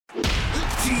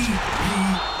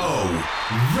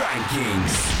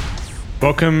Rankings.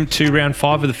 Welcome to round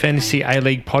 5 of the Fantasy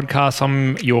A-League podcast.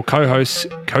 I'm your co-host,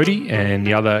 Cody, and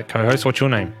the other co-host, what's your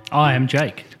name? I am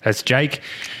Jake. That's Jake.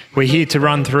 We're here to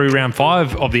run through round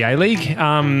 5 of the A-League,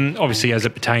 obviously as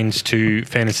it pertains to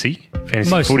fantasy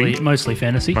footy. Mostly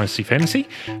fantasy. Mostly fantasy.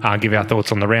 Give our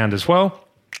thoughts on the round as well.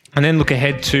 And then look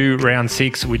ahead to round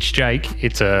 6, which, Jake,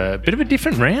 it's a bit of a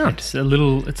different round. It's a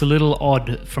little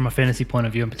odd from a fantasy point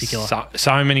of view in particular.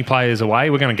 So many players away.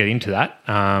 We're going to get into that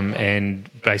and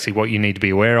basically what you need to be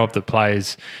aware of, the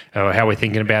players, how we're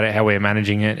thinking about it, how we're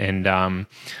managing it. And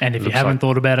if you haven't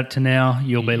thought about it to now,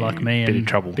 you'll be like me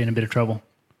and be in a bit of trouble.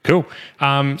 Cool.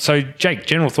 So, Jake,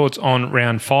 general thoughts on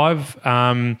round 5.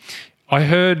 I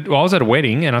was at a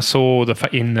wedding and I saw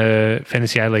in the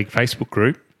Fantasy A-League Facebook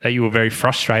group that you were very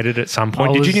frustrated at some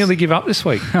point. Did you nearly give up this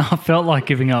week? I felt like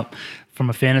giving up from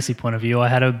a fantasy point of view. I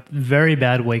had a very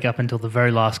bad week up until the very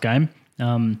last game.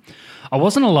 I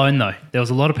wasn't alone, though. There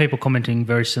was a lot of people commenting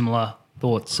very similar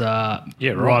thoughts.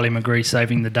 Riley McGree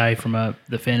saving the day from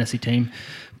the fantasy team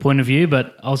point of view,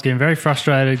 but I was getting very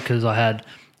frustrated because I had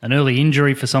an early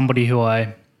injury for somebody who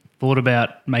I thought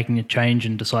about making a change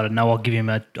and decided, no, I'll give him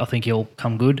I think he'll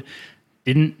come good.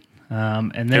 Didn't.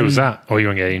 And then, who was that? Or you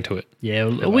want to get into it?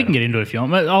 Yeah, we can get into it if you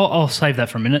want. I'll save that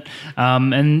for a minute.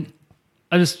 And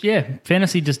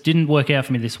fantasy just didn't work out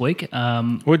for me this week.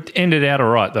 It ended out all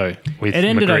right though. It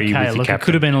ended McGree okay. Look, it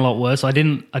could have been a lot worse. I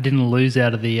didn't lose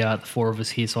out of the 4 of us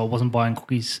here, so I wasn't buying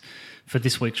cookies for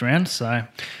this week's round. So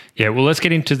yeah, well, let's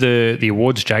get into the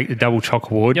awards, Jake. The Double Choc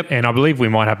Award, and I believe we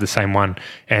might have the same one,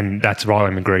 and that's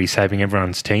Riley McGree saving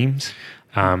everyone's teams.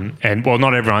 Not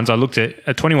everyone's. I looked at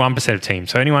 21% of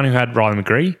teams. So anyone who had Riley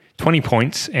McGree, 20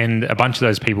 points, and a bunch of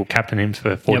those people captained him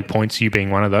for 40 points, you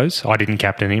being one of those. I didn't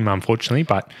captain him, unfortunately,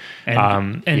 but...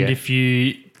 if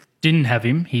you didn't have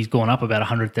him, he's gone up about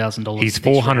 $100,000. He's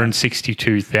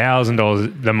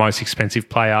 $462,000, the most expensive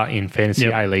player in Fantasy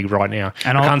A-League right now.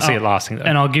 And I can't see it lasting, though.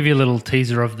 And I'll give you a little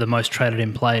teaser of the most traded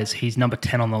in players. He's number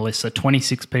 10 on the list. So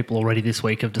 26 people already this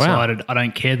week have decided, I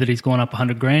don't care that he's gone up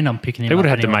 $100,000, I'm picking him up. They would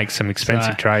have had to make some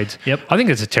expensive trades. Yep. I think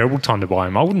it's a terrible time to buy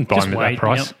him. I wouldn't buy him at that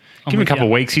price. Yep. Give him a couple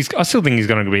of weeks. I still think he's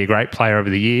going to be a great player over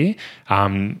the year,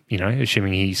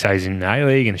 assuming he stays in the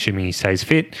A-League and assuming he stays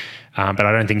fit. But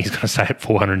I don't think he's going to stay at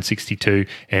 462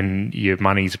 and your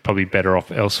money's probably better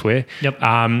off elsewhere. Yep.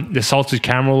 The Salted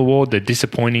Caramel Award, the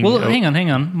disappointing... Well,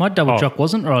 hang on. My double choc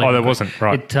wasn't right. Oh, there wasn't,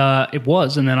 right. It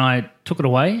was, and then I took it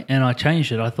away and I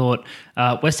changed it. I thought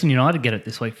Western United get it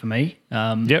this week for me.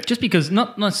 Just because,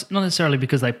 not necessarily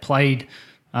because they played...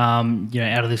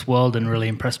 out of this world and really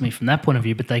impressed me from that point of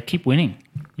view, but they keep winning.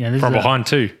 From behind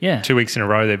too. Yeah. 2 weeks in a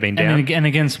row they've been down. And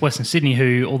against Western Sydney,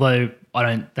 who, although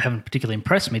they haven't particularly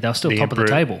impressed me, they were still top of the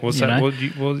table. What's that? What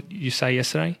did you say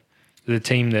yesterday? The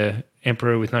team, the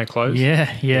Emperor with no clothes?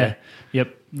 Yeah.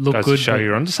 Yep. Look Goes good. To show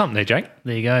you're onto something there, Jake.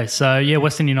 There you go. So,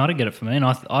 Western United get it for me. And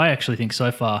I actually think so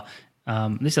far,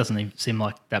 this doesn't even seem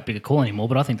like that big a call anymore,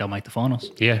 but I think they'll make the finals.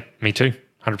 Yeah, me too.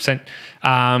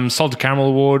 100%. Salted Caramel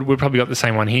Award, we've probably got the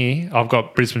same one here. I've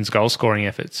got Brisbane's goal scoring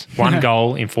efforts. 1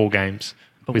 goal in 4 games.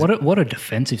 But what a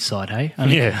defensive side, hey?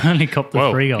 Only copped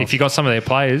the 3 goals. If you got some of their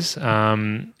players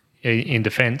in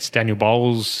defence, Daniel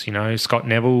Bowles, Scott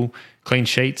Neville, clean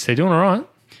sheets, they're doing all right.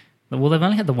 Well, they've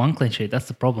only had the 1 clean sheet. That's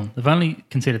the problem. They've only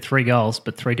conceded 3 goals,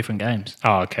 but 3 different games.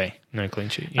 Oh, okay. No clean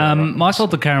sheet. Yeah, my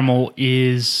Salted Caramel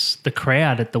is the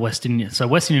crowd at the Western. So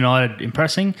Western United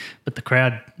impressing, but the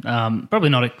crowd probably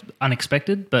not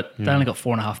unexpected. But they only got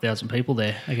 4,500 people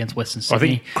there against Western Sydney. I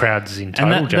think crowds in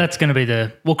total. And that's going to be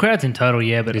crowds in total,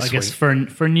 yeah. But I guess for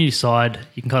a new side,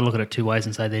 you can kind of look at it 2 ways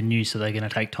and say they're new, so they're going to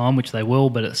take time, which they will.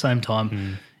 But at the same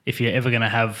time, if you're ever going to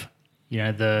have,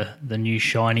 the new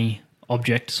shiny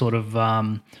object sort of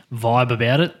vibe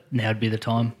about it, now would be the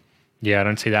time. Yeah, I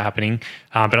don't see that happening.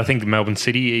 But I think the Melbourne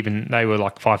City, even they were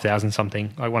like 5,000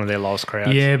 something, like one of their lowest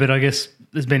crowds. Yeah, but I guess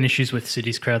there's been issues with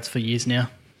City's crowds for years now.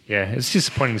 Yeah, it's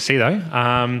disappointing to see though.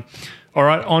 All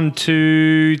right, on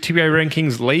to TBA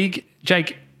Rankings League.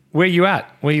 Jake, where you at?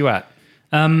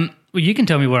 Well, you can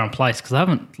tell me where I'm placed because I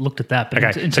haven't looked at that. But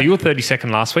okay, so you were 32nd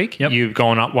last week. Yep. You've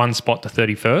gone up 1 spot to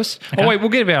 31st. Okay. Oh, wait, we'll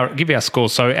give our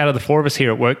scores. So out of the 4 of us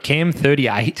here at work, Cam,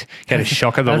 38, got a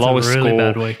shocker, the lowest a really score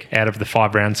bad week out of the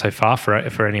 5 rounds so far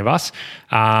for any of us.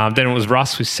 Then it was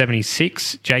Russ with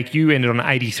 76. Jake, you ended on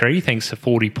 83 thanks to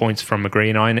 40 points from McGree,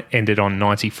 and I ended on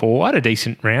 94. I had a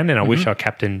decent round, and I wish I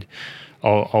captained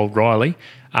old Riley.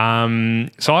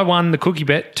 So I won the cookie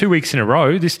bet 2 weeks in a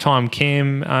row. This time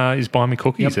Cam is buying me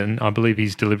cookies, and I believe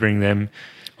he's delivering them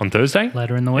on Thursday.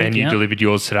 Later in the week, and you delivered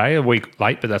yours today, a week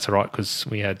late, but that's all right because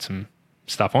we had some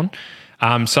stuff on.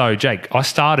 So, Jake, I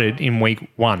started in week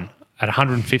 1 at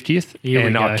 150th, Here we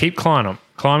and I go. keep climbing.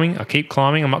 I keep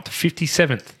climbing. I'm up to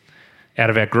 57th out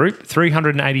of our group,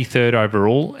 383rd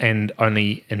overall, and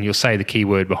you'll say the key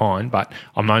word behind, but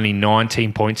I'm only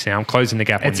 19 points now. I'm closing the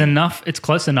gap. It's on you. enough. It's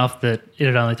close enough that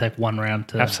it'd only take one round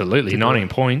to Absolutely, to do 19 it.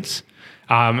 points.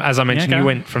 As I mentioned, okay. you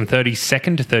went from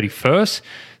 32nd to 31st.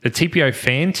 The TPO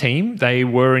fan team, they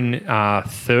were in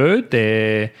third.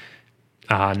 They're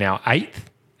now eighth,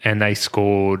 and they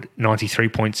scored 93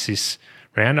 points this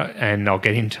round. And I'll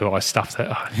get into stuff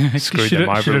that I screwed them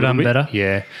over Should a have little done bit. better.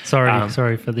 Yeah.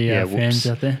 Sorry for the fans whoops.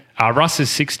 out there. Russ is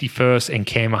 61st and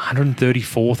Cam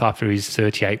 134th after his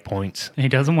 38 points. He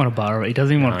doesn't want to borrow it. He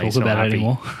doesn't even want to He's talk not about it happy.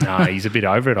 anymore. No, he's a bit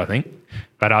over it, I think.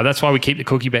 But that's why we keep the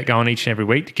cookie bet going each and every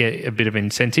week to get a bit of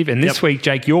incentive. And this week,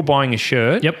 Jake, you're buying a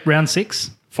shirt Yep, round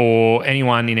 6. for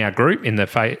anyone in our group, in the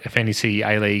Fantasy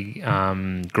A-League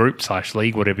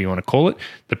group/league, whatever you want to call it,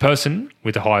 the person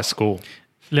with the highest score.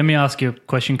 Let me ask you a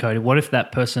question, Cody. What if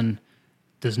that person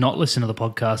does not listen to the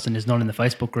podcast and is not in the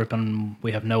Facebook group and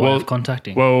we have no way of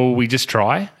contacting? Well, we just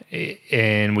try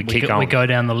and we keep going. We go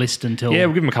down the list until... Yeah,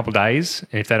 we'll give them a couple of days.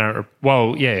 And if they don't...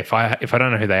 if I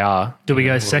don't know who they are... Do we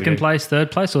go what second do? place,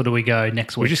 third place, or do we go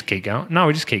next week? We just keep going. No,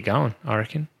 we just keep going, I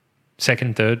reckon.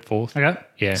 Second, third, fourth. Okay.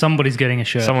 Yeah. Somebody's getting a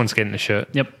shirt. Someone's getting a shirt.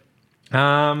 Yep.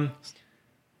 Shout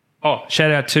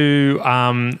out to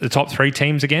the top 3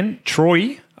 teams again.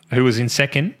 Troy, who was in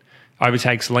second,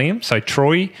 overtakes Liam. So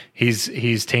Troy,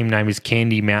 his team name is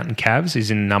Candy Mountain Cavs, is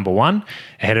in number 1,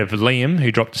 ahead of Liam,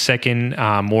 who dropped to second,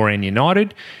 Moran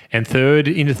United. And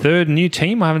third, new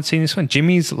team, I haven't seen this one,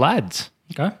 Jimmy's Lads.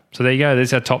 Okay. So there you go.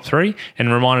 There's our top 3. And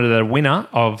a reminder that the winner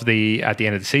at the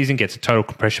end of the season gets a total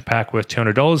compression pack worth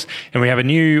 $200. And we have a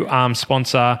new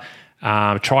sponsor,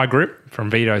 Tri Grip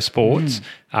from Vito Sports.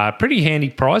 Pretty handy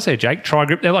prize there, Jake. Tri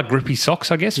Grip. They're like grippy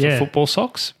socks, I guess, for football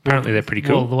socks. Apparently they're pretty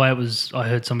cool. Well, the way it was, I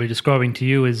heard somebody describing to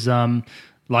you is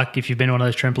like if you've been to one of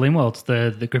those trampoline worlds,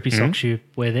 the grippy socks you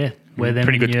wear there. Wear them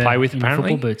pretty good to play with, in your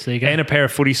apparently. football boots. There you go. And a pair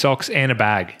of footy socks and a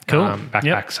bag. Cool. Backpack.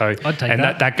 Yep. So I'd take and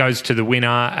that. that goes to the winner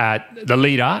at the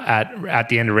leader at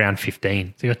the end of round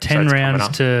 15. So you got 10 it's coming rounds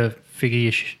up. to figure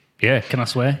your can I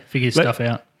swear? Figure your stuff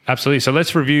out. Absolutely. So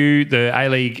let's review the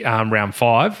A-League round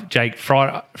 5. Jake,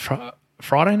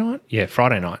 Friday night? Yeah,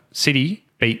 Friday night. City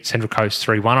beat Central Coast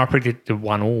 3-1. I predicted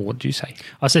 1-1. What did you say?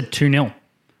 I said 2-0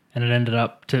 and it ended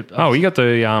up to... Oh, you got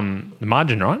the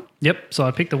margin right? Yep. So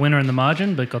I picked the winner in the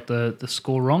margin but got the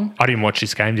score wrong. I didn't watch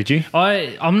this game, did you?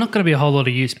 I'm not going to be a whole lot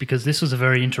of use because this was a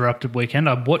very interrupted weekend.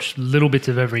 I watched little bits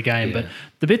of every game, but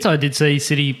the bits I did see,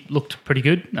 City looked pretty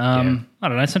good. I don't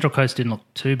know, Central Coast didn't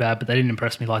look too bad, but they didn't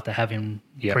impress me like they have in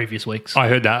previous weeks. I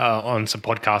heard that on some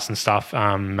podcasts and stuff.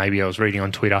 Maybe I was reading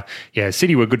on Twitter. Yeah,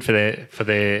 City were good for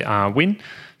their win.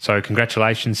 So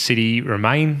congratulations, City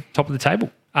remain top of the table.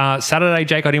 Saturday,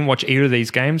 Jake, I didn't watch either of these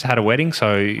games. I had a wedding,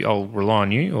 so I'll rely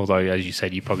on you, although, as you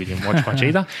said, you probably didn't watch much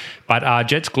either. But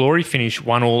Jets Glory finished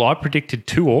 1-1. I predicted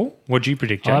 2-2. What did you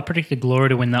predict, Jake? I predicted Glory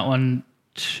to win that one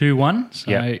 2-1,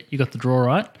 so you got the draw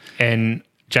right. And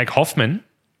Jake Hoffman,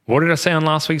 what did I say on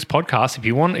last week's podcast? If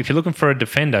you're looking for a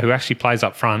defender who actually plays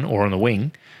up front or on the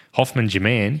wing, Hoffman's your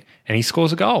man, and he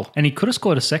scores a goal. And he could have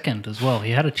scored a second as well.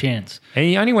 He had a chance. And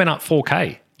he only went up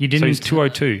 4K. You didn't. So he's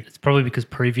 202. It's probably because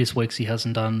previous weeks he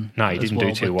hasn't done. No, he as didn't well,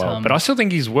 do too but, well. But I still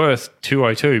think he's worth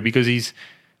 202 because he's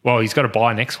got a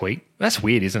bye next week. That's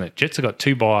weird, isn't it? Jets have got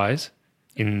 2 byes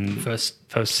in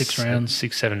first 6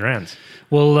 rounds. 7 rounds.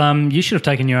 Well, you should have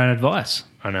taken your own advice.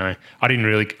 I know. I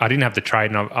didn't have the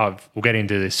trade, and we'll get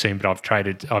into this soon. But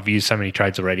I've used so many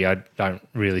trades already. I don't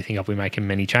really think I'll be making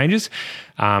many changes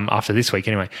after this week,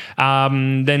 anyway.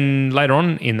 Then later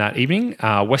on in that evening,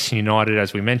 Western United,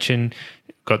 as we mentioned,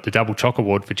 got the double chalk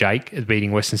award for Jake,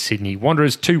 beating Western Sydney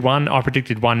Wanderers 2-1. I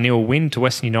predicted 1-0 win to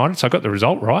Western United, so I got the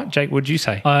result right. Jake, what did you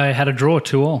say? I had a draw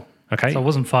 2-2. Okay, So I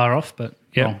wasn't far off, but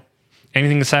wrong.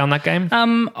 Anything to say on that game?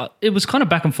 It was kind of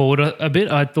back and forward a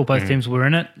bit. I thought both teams were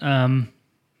in it.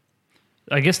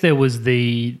 I guess there was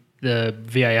the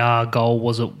VAR goal.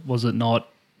 Was it not?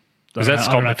 Was that Scott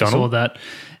I don't know if you McDonald? saw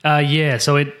that. Yeah.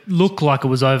 So it looked like it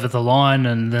was over the line,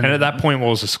 and then And at that point, what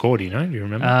was the score? Do you know? Do you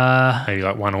remember? Maybe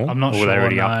like 1-1. I'm not or sure. were they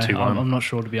already no. up 2-1? I'm not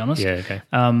sure, to be honest. Yeah. Okay.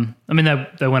 I mean,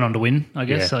 they went on to win, I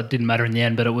guess, Yeah. so it didn't matter in the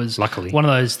end, but it was Luckily. one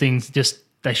of those things. Just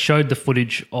they showed the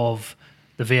footage of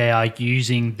the VAR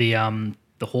using the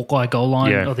Hawkeye goal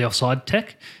line or the offside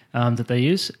tech that they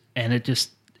use, and it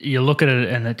just, you look at it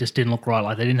and it just didn't look right.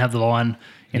 Like they didn't have the line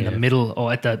in the middle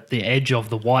or at the edge of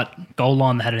the white goal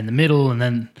line. They had it in the middle, and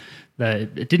then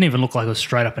it didn't even look like it was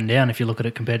straight up and down if you look at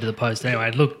it compared to the post. Anyway,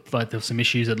 it looked like there were some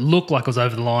issues. It looked like it was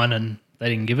over the line, and they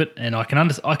didn't give it, and I can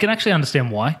actually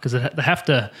understand why, because they have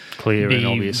to Clear be and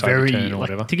obvious very overturn or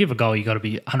whatever. to give a goal. You got to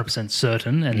be 100%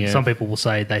 certain, and some people will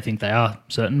say they think they are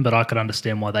certain, but I could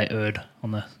understand why they erred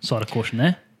on the side of caution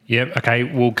there. Yep. Okay.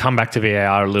 We'll come back to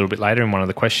VAR a little bit later in one of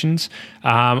the questions.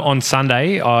 On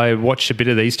Sunday, I watched a bit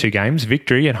of these two games.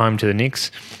 Victory at home to the Knicks.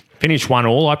 Finished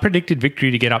 1-1. I predicted Victory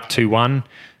to get up 2-1.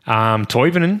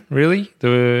 Toivonen, really,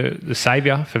 the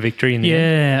saviour for Victory in the end.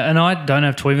 Yeah, and I don't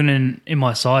have Toivonen in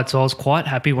my side, so I was quite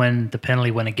happy when the penalty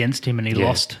went against him and he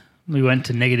lost. We went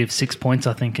to -6 points,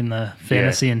 I think, in the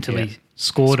fantasy until he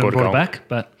scored and brought it back.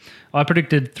 But I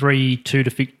predicted 3-2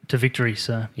 to Victory,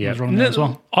 so I was wrong there as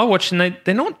well. I watched, and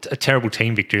they're not a terrible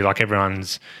team, Victory, like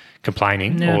everyone's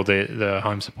complaining, or the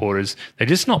home supporters. They're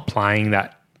just not playing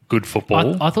that good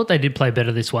football. I thought they did play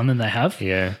better this one than they have.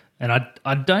 Yeah. And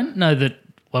I don't know that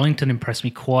Wellington impressed me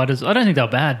quite as... I don't think they were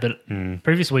bad, but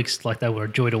previous weeks, like, they were a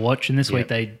joy to watch, and this week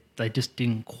they just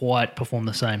didn't quite perform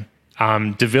the same.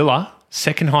 De Villa,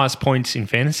 second highest points in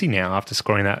fantasy now after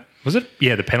scoring that. Was it?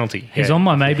 Yeah, the penalty. He's on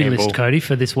my maybe list, Cody,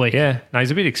 for this week. Yeah. No,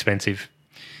 he's a bit expensive.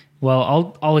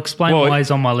 Well, I'll explain why he's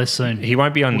on my list soon. He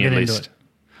won't be on your list.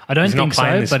 I don't think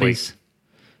so, but he's...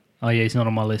 Oh, yeah, he's not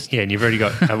on my list. Yeah, and you've already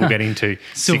got... we'll get into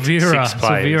six players.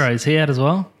 Silveira, is he out as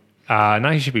well? No,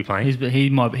 he should be playing.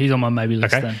 He's on my maybe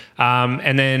list then.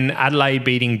 And then Adelaide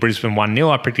beating Brisbane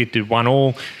 1-0. I predicted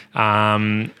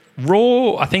 1-1.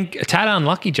 Raw, I think, a tad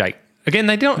unlucky, Jake. Again,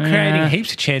 they're not creating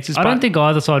heaps of chances. I don't think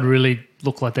either side really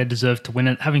looked like they deserved to win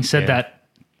it. Having said that,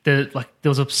 there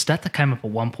was a stat that came up at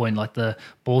one point, like the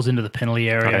balls into the penalty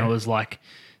area, and it was like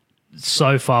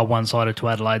so far one-sided to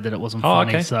Adelaide that it wasn't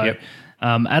funny. Okay. So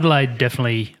Adelaide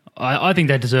definitely, I think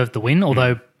they deserved the win,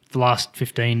 although the last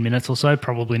 15 minutes or so,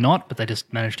 probably not, but they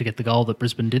just managed to get the goal that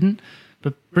Brisbane didn't.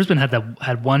 But Brisbane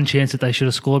had one chance that they should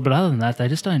have scored, but other than that, they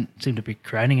just don't seem to be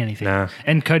creating anything. No.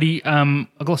 And Cody, I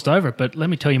glossed over it, but let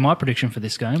me tell you my prediction for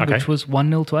this game, which was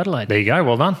 1-0 to Adelaide. There you go.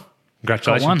 Well done.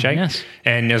 Congratulations, Jake. Yes.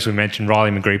 And as we mentioned,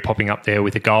 Riley McGree popping up there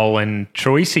with a goal and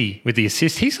Troisi with the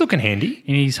assist. He's looking handy.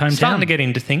 In his hometown. Starting to get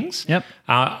into things. Yep.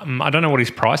 I don't know what he's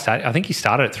priced at. I think he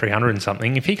started at 300 and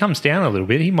something. If he comes down a little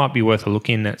bit, he might be worth a look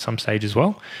in at some stage as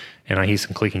well. And I hear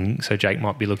some clicking, so Jake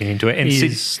might be looking into it. And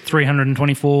he's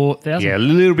 324,000. Yeah, a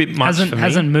little bit much for me.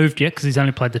 Hasn't moved yet because he's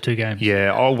only played the 2 games.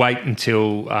 Yeah, I'll wait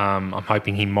until I'm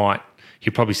hoping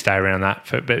he'll probably stay around that.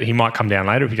 But he might come down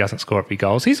later if he doesn't score a few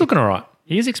goals. He's looking all right.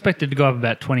 He is expected to go up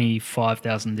about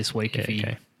 25,000 this week if he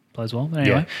plays well. But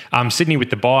anyway. Yeah. Sydney with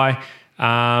the bye.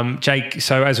 Jake,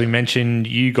 so as we mentioned,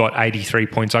 you got 83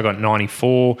 points. I got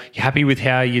 94. You happy with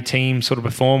how your team sort of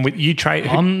performed? You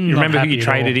remember who you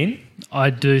traded in?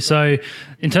 I do. So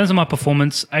in terms of my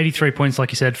performance, 83 points,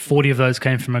 like you said, 40 of those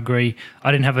came from McGree.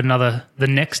 I didn't have the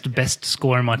next best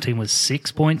score in my team was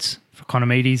 6 points for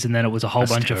Economides, and then it was a whole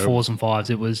bunch of 4s and 5s.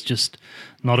 It was just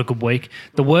not a good week.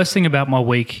 The worst thing about my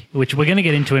week, which we're going to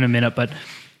get into in a minute, but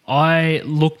I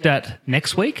looked at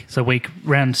next week, so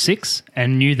round 6,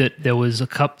 and knew that there was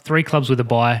 3 clubs with a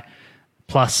bye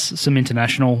plus some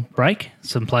international break,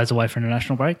 some players away for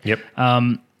international break. Yep.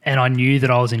 And I knew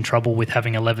that I was in trouble with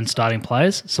having 11 starting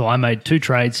players, so I made 2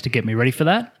 trades to get me ready for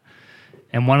that.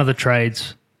 And one of the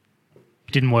trades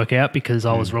didn't work out because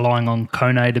I was relying on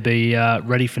Kone to be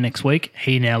ready for next week.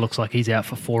 He now looks like he's out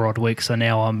for 4 odd weeks, so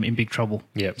now I'm in big trouble.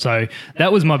 Yep. So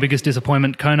that was my biggest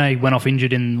disappointment. Kone went off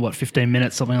injured in, 15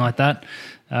 minutes, something like that.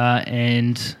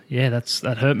 And yeah,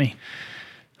 that hurt me.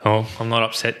 Oh, I'm not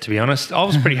upset, to be honest. I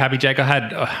was pretty happy, Jake. I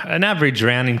had an average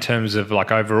round in terms of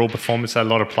like overall performance. A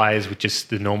lot of players with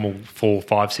just the normal 4,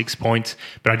 5, 6 points,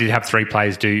 but I did have 3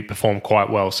 players do perform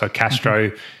quite well. So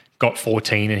Castro got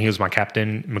 14 and he was my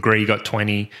captain. McGree got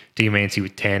 20, Diamanti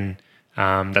with 10.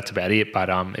 That's about it, but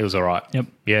it was all right. Yep.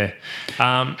 Yeah.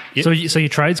 Yep. So your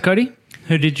trades, Cody?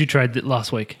 Who did you trade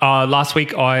last week? Last week,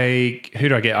 who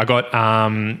did I get? I got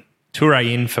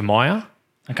Toure in for Maya.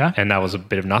 Okay. And that was a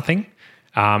bit of nothing.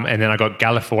 And then I got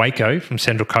Galifueko from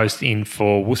Central Coast in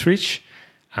for Wuthridge,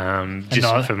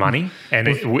 just for money. And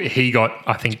he got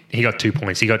 2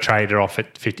 points. He got traded off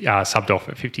at 50, subbed off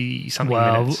at 50-something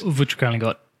minutes. Well, Vutric only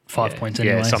got 5 points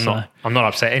anyway. Yeah, so I'm not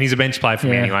upset. And he's a bench player for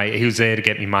me anyway. He was there to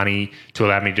get me money to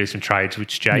allow me to do some trades,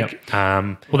 which Jake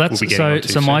will be getting onto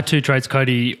so my 2 trades,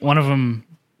 Cody, one of them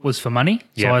was for money.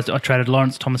 So I traded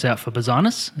Lawrence Thomas out for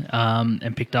Bazanis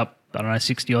and picked up,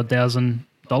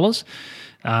 $60,000.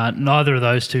 Neither of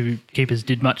those 2 keepers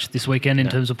did much this weekend in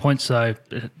terms of points. So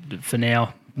for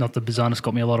now, not that Bazanis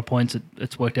got me a lot of points.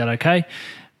 It's worked out okay.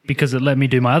 because it let me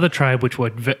do my other trade, which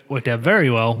worked out very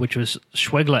well, which was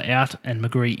Schwegler out and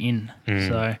McGree in.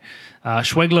 So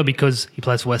Schwegler, because he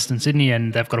plays for Western Sydney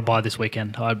and they've got to bye this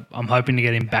weekend. I'm hoping to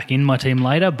get him back in my team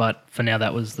later, but for now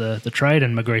that was the trade,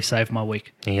 and McGree saved my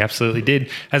week. He absolutely did.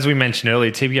 As we mentioned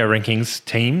earlier, TBO Rankings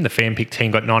team, the fan pick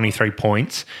team, got 93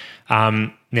 points.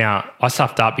 Now, I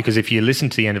stuffed up because if you listen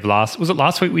to the end of last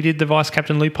week we did the vice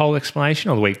captain loophole explanation,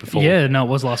 or the week before? Yeah, no, it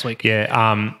was last week.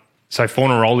 Yeah. So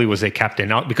Fornaroli was their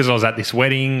captain. Because I was at this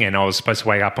wedding and I was supposed to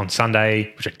wake up on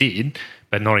Sunday, which I did,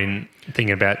 but not in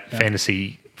thinking about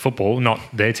fantasy football, not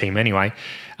their team anyway.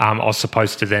 I was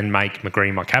supposed to then make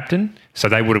McGree my captain, so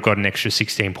they would have got an extra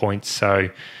 16 points. So,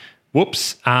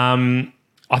 whoops.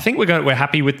 I think we're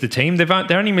happy with the team.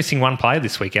 They're only missing one player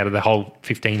this week out of the whole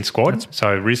 15 squad.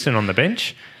 So Risdon on the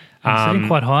bench. Sitting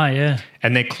quite high, yeah.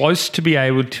 And they're close to be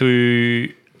able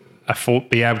to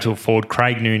afford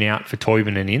Craig Noon out for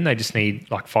Toivonen in. They just need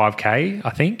like 5K, I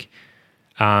think.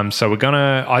 So we're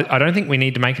gonna. I don't think we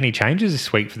need to make any changes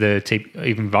this week for the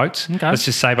even votes. Okay. Let's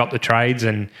just save up the trades,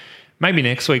 and maybe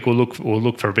next week we'll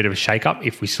look for a bit of a shake up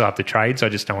if we still have the trades. I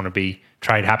just don't want to be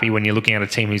trade happy when you're looking at a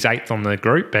team who's 8th on the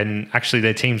group and actually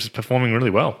their team's performing really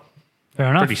well.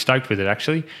 Fair enough. Pretty stoked with it,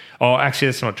 actually. Oh, actually,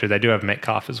 that's not true. They do have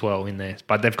Metcalf as well in there,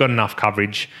 but they've got enough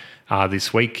coverage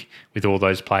this week with all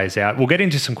those players out. We'll get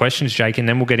into some questions, Jake, and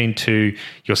then we'll get into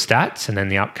your stats and then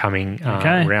the upcoming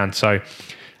round. So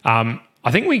I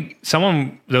think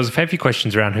there was a fair few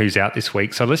questions around who's out this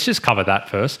week. So let's just cover that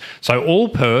first. So all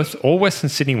Perth, all Western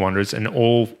Sydney Wanderers and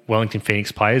all Wellington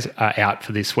Phoenix players are out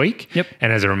for this week. Yep.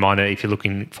 And as a reminder, if you're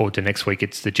looking forward to next week,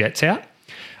 it's the Jets out.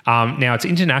 Now, it's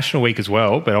International Week as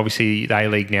well, but obviously the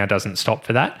A-League now doesn't stop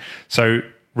for that. So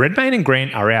Redmayne and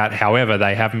Grant are out. However,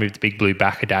 they have moved the Big Blue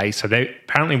back a day. So they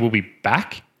apparently will be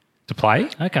back to play.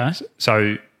 Okay.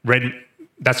 So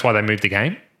that's why they moved the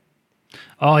game.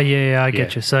 Oh, yeah, I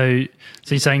get you. So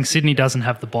you're saying Sydney doesn't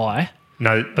have the bye?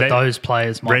 No. But those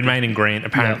players might Redmayne and Grant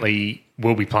apparently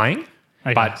will be playing.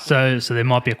 Okay. But so there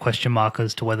might be a question mark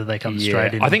as to whether they come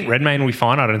straight in. I think Redmayne will be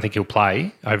fine. I don't think he'll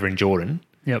play over in Jordan.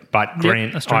 Yep. But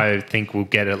Grant, I think, will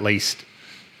get at least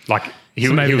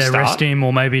he'll maybe they rest him,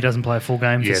 or maybe he doesn't play a full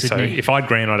game for Sydney. So if I had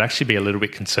Grant, I'd actually be a little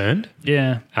bit concerned.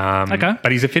 Yeah. Okay.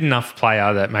 But he's a fit enough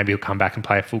player that maybe he'll come back and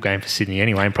play a full game for Sydney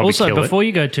anyway and probably kill it. Also, before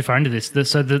you go too far into this,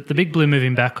 the Big Blue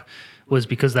moving back was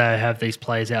because they have these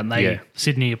players out and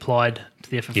Sydney applied to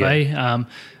the FFA. Yeah.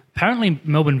 Apparently,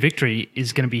 Melbourne Victory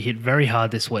is going to be hit very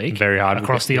hard this week. Very hard.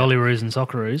 Across the Olyroos and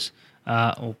Socceroos.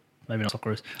 Or maybe not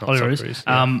Socceroos. Olyroos.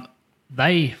 Yeah.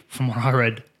 They, from what I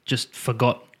read, just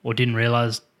forgot or didn't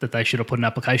realise that they should have put an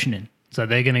application in. So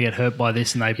they're going to get hurt by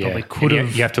this, and they probably could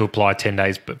have. You have to apply 10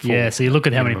 days before. Yeah, so you look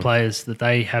at how many players that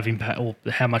they have impact, or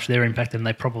how much they're impacted, and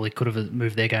they probably could have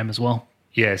moved their game as well.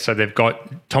 Yeah, so they've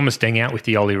got Thomas Deng out with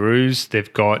the Olyroos.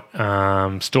 They've got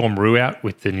Storm Rue out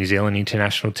with the New Zealand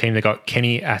international team. They've got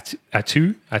Kenny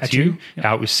Atu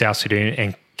out with South Sudan,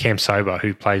 and Cam Sober,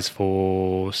 who plays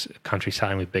for a country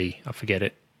starting with B. I forget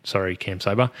it. Sorry, Cam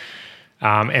Sober.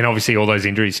 And obviously all those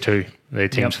injuries too. Their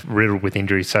team's riddled with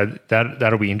injuries, so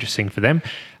that'll be interesting for them.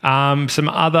 Some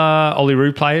other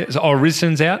Olyroos players.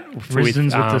 Risdon's out.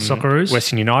 Risdon's with the Socceroos.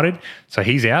 Western United. So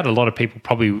he's out. A lot of people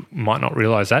probably might not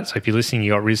realise that. So if you're listening,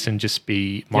 you got Risdon, just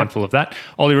be mindful of that.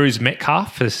 Olyroos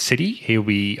Metcalf for City. He'll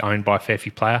be owned by a fair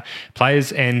few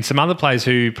players. And some other players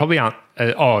who probably aren't.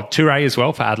 Toure as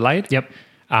well for Adelaide. Yep.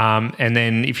 And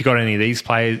then if you've got any of these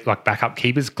players, like backup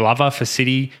keepers, Glover for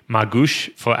City,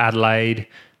 Margush for Adelaide.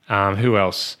 Who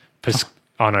else?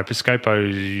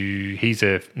 Piscopo, he's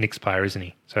a Knicks player, isn't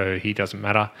he? So he doesn't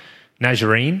matter.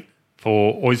 Nazarene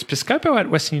or is Piscopo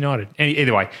at Western United?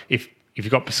 Either way, if you've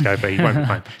got Piscopo, he won't be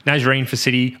playing. Nazarene for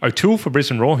City. O'Toole for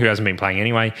Brisbane Roar, who hasn't been playing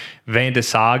anyway. Van der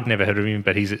Sarg, never heard of him,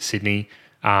 but he's at Sydney.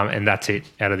 And that's it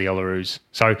out of the Olyroos.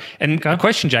 So, the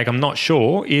question, Jake, I'm not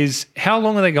sure, is how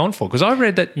long are they going for? Because I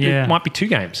read that it might be 2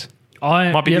 games.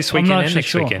 Might be this weekend and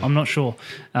next weekend. I'm not sure.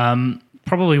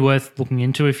 Probably worth looking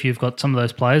into if you've got some of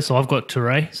those players. So I've got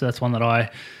Toure, so that's one that I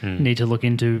need to look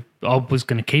into. I was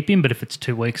going to keep him, but if it's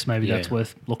 2 weeks, maybe that's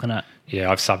worth looking at.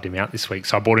 Yeah, I've subbed him out this week.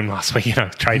 So I bought him last week,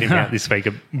 trade him out this week.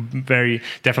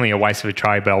 Definitely a waste of a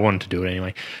trade, but I wanted to do it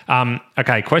anyway.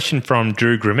 Okay, question from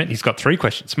Drew Grimmett. He's got 3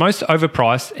 questions. Most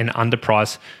overpriced and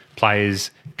underpriced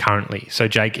players currently. So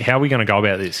Jake, how are we going to go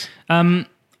about this?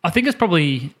 I think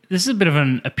this is a bit of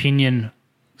an opinion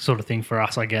sort of thing for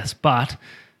us, I guess, but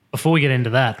before we get into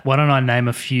that, why don't I name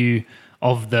a few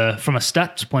of from a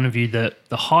stats point of view, the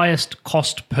highest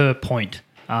cost per point.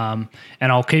 And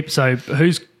I'll so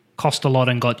who's cost a lot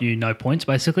and got you no points,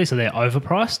 basically, so they're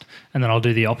overpriced, and then I'll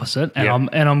do the opposite. And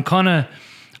I'm kind of,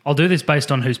 I'll do this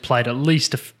based on who's played at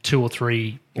least 2 or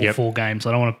 3 or Yep. 4 games.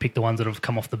 I don't want to pick the ones that have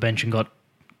come off the bench and got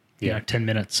 10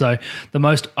 minutes. So the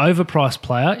most overpriced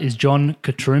player is John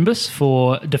Katrumbis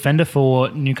for defender for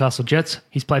Newcastle Jets.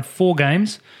 He's played 4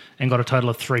 games and got a total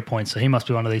of 3 points. So he must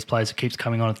be one of these players who keeps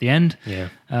coming on at the end. Yeah.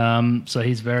 So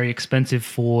he's very expensive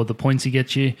for the points he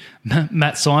gets you.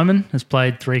 Matt Simon has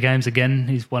played 3 games again.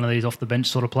 He's one of these off the bench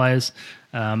sort of players.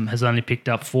 Has only picked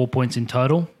up 4 points in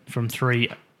total from 3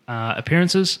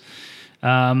 appearances.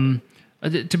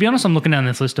 To be honest, I'm looking down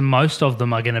this list, and most of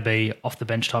them are going to be off the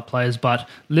bench type players. But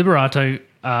Liberato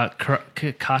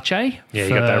Karche, Yeah, you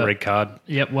got that red card.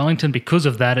 Yep, Wellington. Because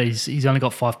of that, he's only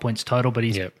got 5 points total, but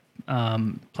he's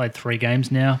played 3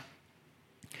 games now.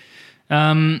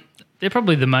 They're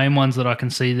probably the main ones that I can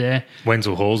see there.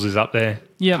 Wenzel Halls is up there.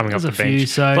 Yep, coming up there's the a few, bench.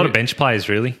 so- A lot of bench players,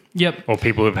 really. Yep. Or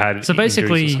people who've had So injuries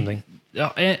basically, or something.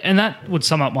 and that would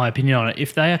sum up my opinion on it.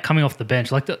 If they are coming off the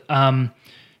bench, like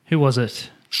who was it?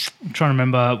 I'm trying to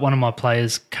remember. One of my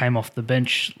players came off the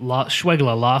bench,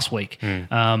 Schwegler last week,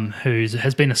 who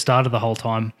has been a starter the whole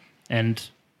time and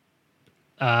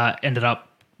ended up.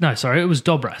 No, sorry, it was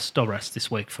Dobras. Dobras this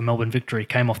week for Melbourne Victory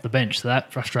came off the bench, so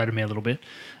that frustrated me a little bit.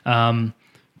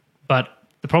 But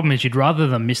the problem is you'd rather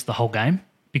them miss the whole game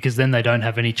because then they don't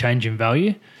have any change in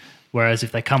value. Whereas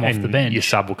if they come off And the bench, your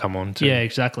sub will come on too. yeah,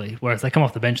 exactly. Whereas if they come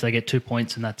off the bench, they get 2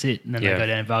 points and that's it, and then Yeah. they go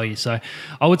down in value. So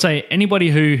I would say anybody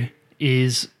who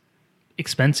is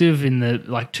expensive in the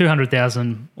like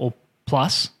 200,000 or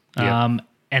plus, Yeah.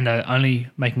 and are only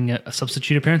making a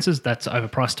substitute appearances, that's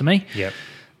overpriced to me. Yep.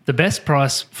 The best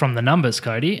price from the numbers,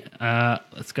 Cody,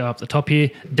 let's go up the top here.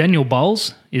 Daniel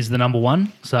Bowles is the number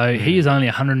 1. So he is only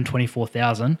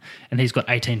 124,000 and he's got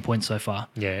 18 points so far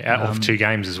Yeah, out of 2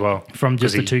 games as well. from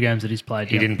just 'Cause the 2 games that he's played.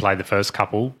 He didn't play the first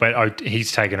couple, but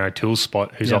he's taken O'Toole's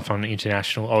spot, who's Yep. off on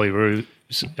international Ollie Roo's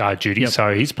duty. Yep.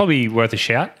 So he's probably worth a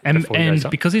shout. before he goes And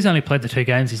up. because he's only played the 2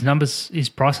 games, his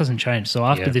price hasn't changed. So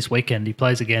after Yeah. this weekend, he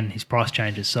plays again, his price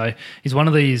changes. So he's one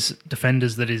of these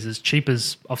defenders that is as cheap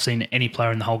as I've seen any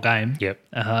player in the whole game. Yep.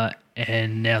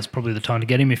 And now's probably the time to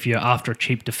get him if you're after a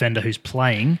cheap defender who's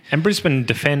playing. And Brisbane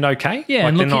defend okay. Yeah, like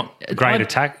and they're look, not great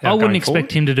attack. I wouldn't going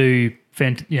expect forward. him to do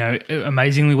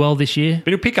amazingly well this year,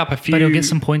 But he'll pick up a few. but he'll get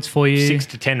some points for you, 6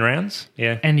 to 10 rounds.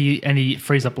 Yeah. and he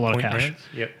frees up a lot Point of cash. rounds.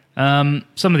 Yep.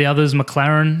 Some of the others,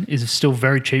 McLaren is still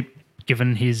very cheap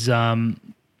given his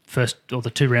first or the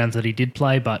 2 rounds that he did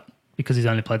play, but because he's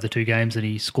only played the 2 games and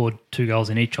he scored 2 goals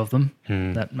in each of them,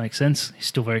 that makes sense. He's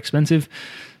still very expensive.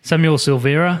 Samuel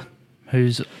Silvera,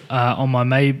 who's on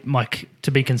my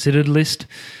to be considered list.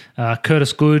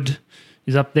 Curtis Good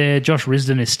is up there. Josh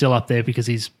Risdon is still up there because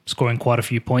he's scoring quite a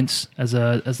few points as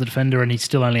a defender, and he's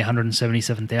still only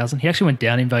 177,000. He actually went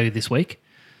down in value this week,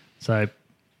 so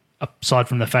aside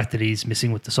from the fact that he's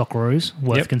missing with the Socceroos,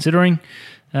 worth Yep. considering.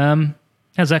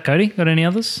 How's that, Cody? Got any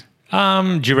others?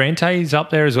 Durante is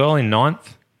up there as well in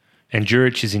 9th, and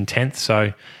Juric is in 10th.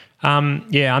 So,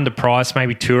 underpriced,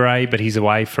 maybe Toure, but he's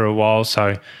away for a while.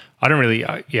 So, I don't really.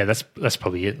 That's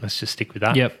probably it. Let's just stick with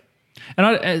that. Yep.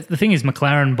 And the thing is,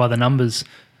 McLaren, by the numbers,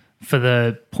 for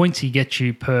the points he gets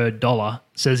you per dollar,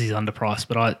 says he's underpriced.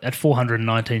 But at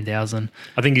 419,000,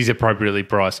 I think he's appropriately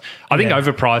priced. I think Yeah.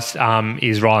 overpriced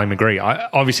is Riley McGree.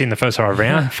 Obviously, in the first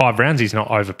 5 rounds, he's not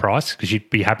overpriced because you'd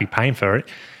be happy paying for it.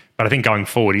 But I think going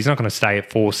forward, he's not going to stay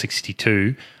at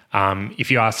 462.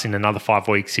 If you ask in another 5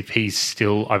 weeks if he's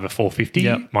still over 450,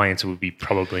 Yep. my answer would be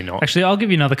probably not. actually, I'll give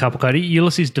you another couple, Cody.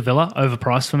 Ulysses Davila,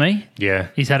 overpriced for me. Yeah,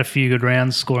 He's had a few good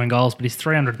rounds scoring goals, but he's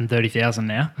 330,000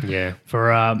 now. yeah.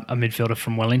 For a midfielder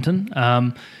from Wellington.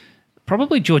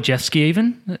 Probably Georgievski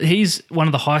even. He's one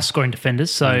of the highest scoring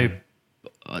defenders, so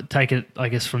take it, I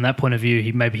guess, from that point of view,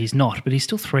 he's not, but he's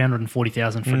still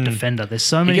 340,000 for a defender. There's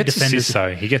so He many gets defenders. assists,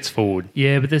 though. He gets forward.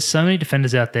 Yeah, but there's so many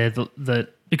defenders out there that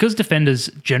because defenders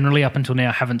generally up until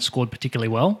now haven't scored particularly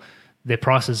well, their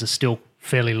prices are still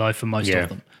fairly low for most Yeah. of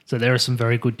them. So there are some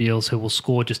very good deals who will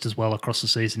score just as well across the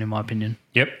season, in my opinion.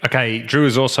 Yep. Okay. Drew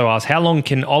has also asked, how long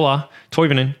can Ola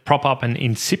Toivonen prop up an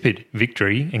insipid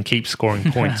victory and keep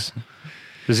scoring points?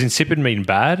 Does insipid mean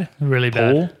bad? Really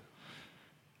bad.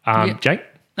 Paul? Yeah. Jake?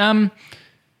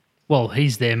 Well,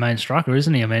 he's their main striker,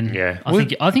 isn't he? I mean, Yeah.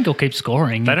 I think he'll keep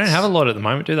scoring. They don't have a lot at the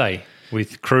moment, do they?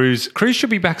 With Cruz. Cruz should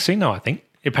be back soon, though, I think.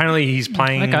 Apparently he's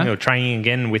playing Okay. or training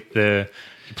again with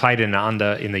he played in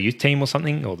the youth team or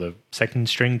something, or the second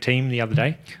string team the other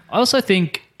day. I also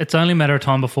think it's only a matter of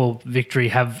time before Victory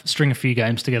have string a few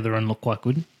games together and look quite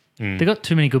good. They've got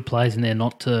too many good players in there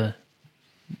not to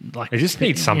They just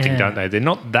need something, Yeah. don't they? They're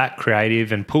not that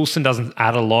creative, and Poulsen doesn't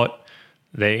add a lot.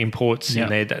 Their imports in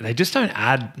there, they just don't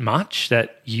add much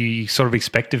that you sort of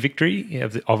expect a victory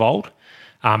of old.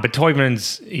 But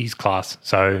Toivonen, he's class.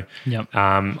 So Yep.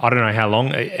 I don't know how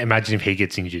long. Imagine if he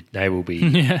gets injured. They will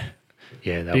be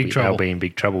they'll be in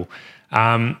big trouble.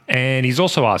 And he's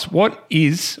also asked, what are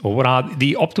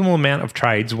the optimal amount of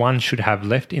trades one should have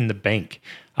left in the bank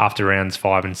after rounds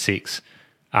 5 and 6?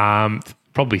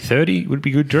 Probably 30 would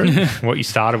be good, Drew, what you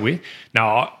started with.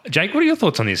 Now, Jake, what are your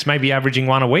thoughts on this? Maybe averaging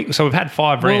one a week? So we've had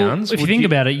 5 rounds. If you think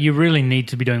about it, you really need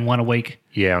to be doing one a week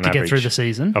on to average, get through the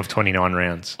season. Of 29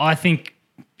 rounds. I think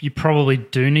you probably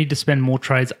do need to spend more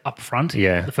trades up front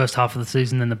the first half of the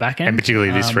season than the back end. And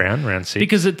particularly this round 6.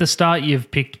 Because at the start you've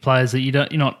picked players that you're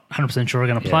not 100% sure are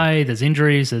going to play. There's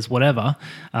injuries, there's whatever.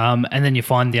 And then you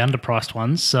find the underpriced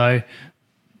ones. So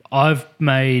I haven't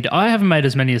made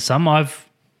as many as some. I've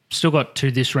still got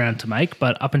 2 this round to make,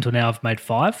 but up until now I've made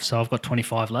 5, so I've got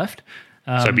 25 left.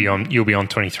 So you'll be on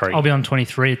 23. I'll be on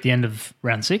 23 at the end of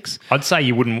round 6. I'd say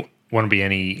you wouldn't want to be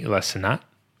any less than that,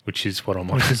 which is what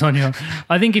I'm on. Which is on your.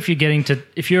 I think if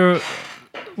you're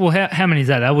how many is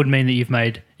that? That would mean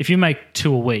that if you make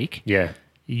 2 a week,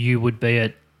 you would be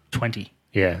at 20.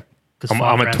 Yeah.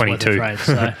 I'm at 22. Trades,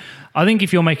 so I think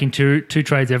if you're making two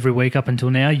trades every week up until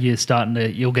now,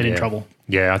 you'll get in trouble.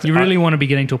 Yeah. You really want to be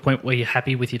getting to a point where you're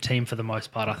happy with your team for the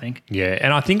most part, I think. Yeah,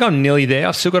 and I think I'm nearly there.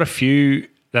 I've still got a few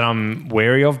that I'm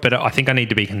wary of, but I think I need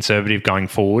to be conservative going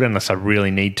forward unless I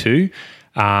really need to.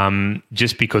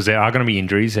 Just because there are going to be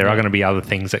injuries, there are going to be other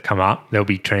things that come up. There'll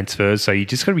be transfers, so you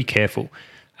just got to be careful.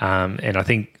 And I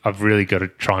think I've really got to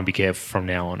try and be careful from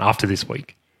now on after this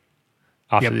week.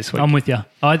 This week. I'm with you.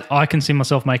 I can see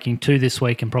myself making 2 this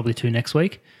week and probably 2 next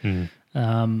week.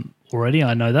 Already,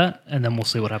 I know that, and then we'll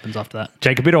see what happens after that.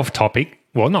 Jake, a bit off topic.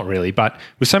 Well, not really, but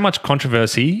with so much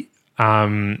controversy,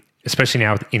 especially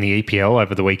now in the EPL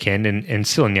over the weekend and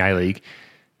still in the A-League,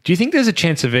 do you think there's a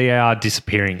chance of VAR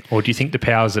disappearing, or do you think the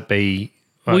powers that be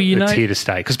it's here to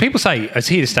stay? Because people say it's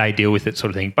here to stay, deal with it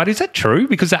sort of thing. But is that true?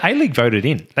 Because the A-League voted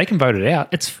in. They can vote it out.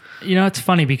 It's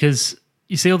funny because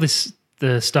you see all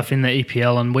the stuff in the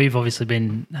EPL, and we've obviously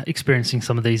been experiencing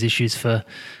some of these issues for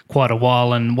quite a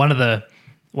while. And one of the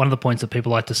points that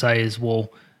people like to say is,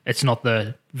 well, it's not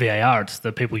the VAR, it's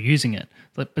the people using it.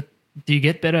 But do you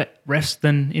get better refs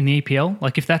than in the EPL?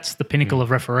 Like if that's the pinnacle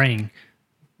of refereeing,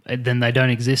 then they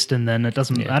don't exist, and then it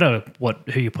doesn't matter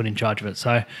who you put in charge of it.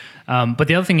 So, but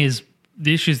the other thing is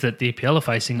the issues that the EPL are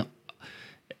facing.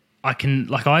 I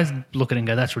look at it and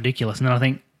go, that's ridiculous, and then I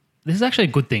think, this is actually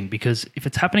a good thing, because if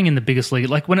it's happening in the biggest league,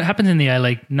 like when it happens in the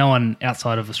A-League, no one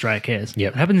outside of Australia cares.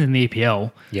 Yep. It happens in the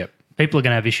EPL, people are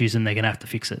going to have issues and they're going to have to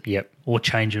fix it or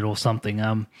change it or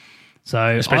something.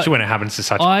 So especially when it happens to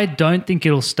such... I don't think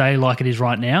it'll stay like it is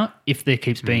right now if there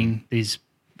keeps being these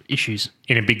issues.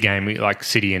 In a big game like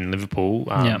City and Liverpool,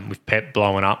 with Pep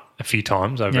blowing up a few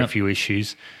times over a few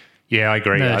issues. Yeah, I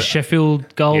agree. The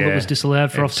Sheffield goal that was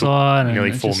disallowed for offside. And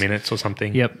nearly 4 minutes or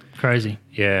something. Yep, crazy.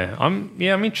 Yeah, I'm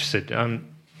interested. I don't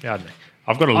know.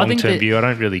 I've got a long-term view. I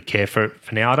don't really care for it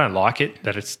for now. I don't like it,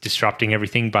 that it's disrupting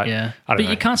everything, but I don't know.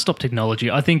 You can't stop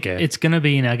technology. I think it's going to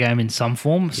be in our game in some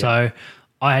form, so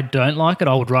I don't like it.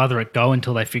 I would rather it go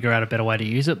until they figure out a better way to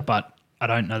use it, but I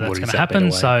don't know that's going to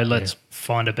happen, so let's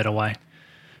find a better way.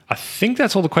 I think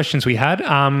that's all the questions we had.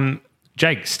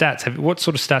 Jake, stats. What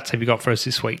sort of stats have you got for us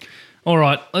this week? All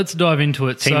right, let's dive into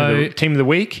it. Team of the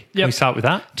week. Yep. Can we start with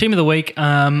that? Team of the week.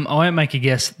 I won't make a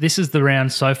guess. This is the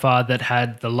round so far that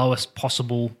had the lowest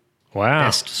possible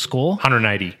best score.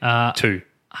 180.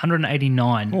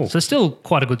 189. Ooh. So still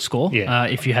quite a good score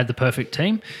if you had the perfect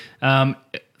team.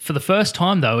 For the first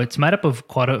time, though, it's made up of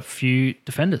quite a few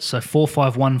defenders. So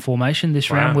 4-5-1 formation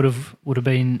this round would have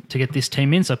been to get this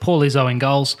team in. So Paul Izzo in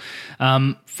goals.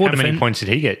 How many points did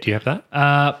he get? Do you have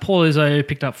that? Paul Izzo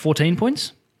picked up 14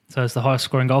 points. So it's the highest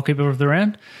scoring goalkeeper of the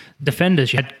round.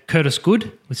 Defenders, you had Curtis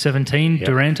Good with 17,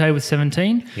 Durante with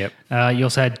 17. Yep. You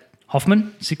also had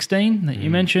Hoffman, 16, that you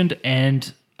mentioned,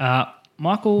 and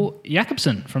Michael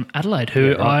Jakobsen from Adelaide,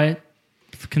 who I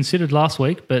considered last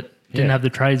week, but didn't have the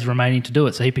trades remaining to do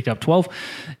it. So he picked up 12.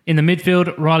 In the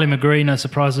midfield, Riley McGree, no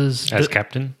surprises. As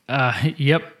captain.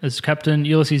 As captain.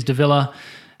 Ulysses Davila,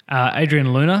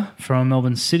 Adrian Luna from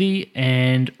Melbourne City,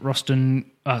 and Roston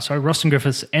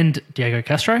Griffiths and Diego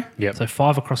Castro. Yep. So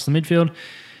 5 across the midfield.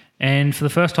 And for the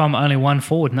first time, only 1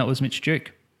 forward, and that was Mitch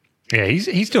Duke. Yeah,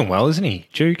 he's doing well, isn't he,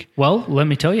 Duke? Well, let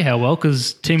me tell you how well,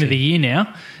 because team of the year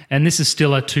now, and this is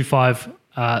still a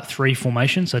 2-5-3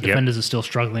 formation, so defenders are still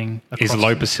struggling. Is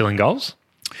Loper still in goals?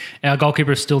 Our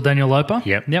goalkeeper is still Daniel Loper.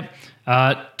 Yep.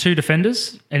 2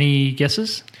 defenders. Any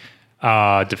guesses?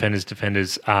 Defenders.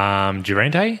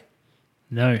 Durante?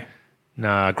 No.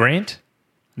 Grant?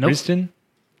 Nope. Riston?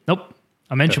 Nope.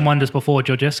 I mentioned one just before,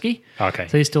 Georgievski. Okay.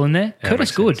 So he's still in there. Yeah,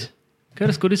 Curtis Good.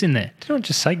 Curtis Good is in there. Did I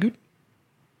just say good?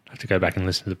 I have to go back and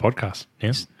listen to the podcast.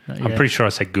 Yeah. Yeah. I'm pretty sure I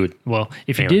said good. Well,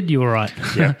 if you did, you were right.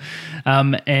 Yeah.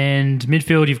 And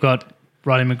midfield, you've got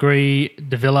Riley McGree,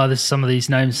 Davila. There's some of these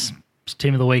names.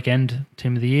 Team of the weekend,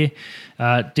 team of the year.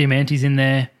 Diamante's in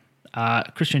there.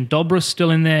 Christian Dobris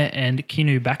still in there, and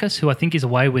Kinu Bacchus, who I think is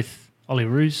away with Ollie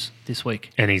Roos this week.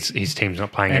 And his team's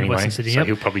not playing And anyway, Western City, so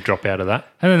he'll probably drop out of that.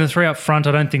 And then the three up front,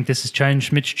 I don't think this has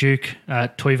changed. Mitch Duke,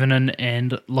 Toivonen,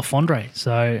 and Lafondre.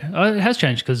 So it has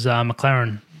changed because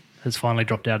McLaren has finally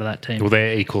dropped out of that team. Well,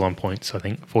 they're equal on points, I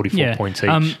think, 44 points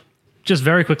each. Just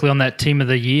very quickly on that team of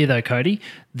the year, though, Cody,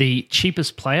 the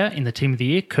cheapest player in the team of the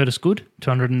year, Curtis Good,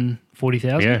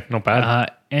 240,000. Yeah, not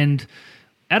bad. And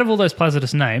out of all those players I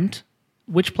just named,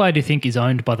 which player do you think is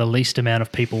owned by the least amount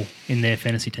of people in their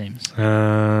fantasy teams?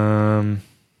 Don't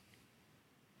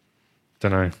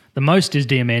know. The most is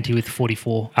Diamante with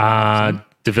 44.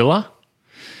 Davila?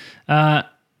 No,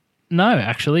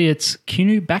 actually, it's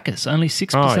Kinu Bacchus. Only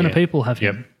 6% of people have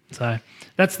him. So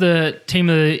that's the team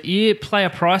of the year. Player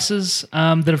prices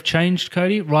that have changed,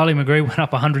 Cody. Riley McGree went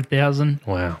up 100,000.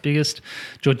 Wow. Biggest.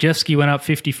 Georgievski went up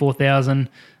 54,000.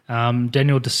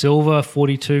 Daniel De Silva,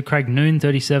 42. Craig Noon,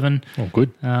 37. Oh,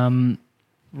 good. Roston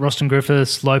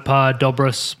Griffiths, Lopar,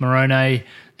 Dobris, Morone,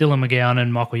 Dylan McGowan,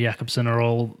 and Michael Jacobson are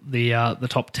all the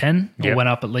top 10. All went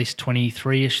up at least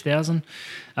 23-ish thousand.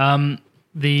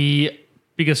 The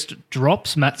biggest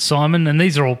drops, Matt Simon, and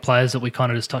these are all players that we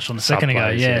kind of just touched on a second ago.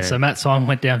 Yeah, so Matt Simon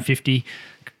went down 50.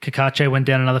 Kakache went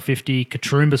down another 50.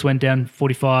 Katrumbas went down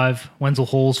 45. Wenzel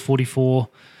Halls, 44.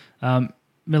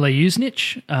 Mile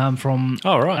Jusnic from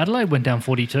Adelaide went down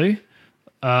 42.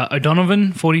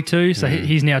 O'Donovan, 42. So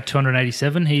he's now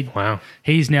 287.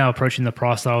 He's now approaching the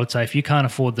price that I would say if you can't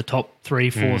afford the top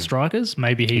 3-4 strikers,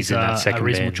 maybe he's a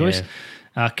reasonable choice.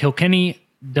 Kilkenny,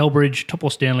 Delbridge,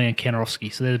 Topor Stanley, and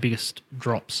Kanorowski. So they're the biggest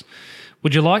drops.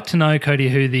 Would you like to know, Cody,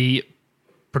 who the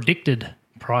predicted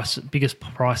biggest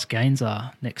price gains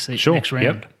are next round?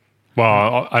 Yep.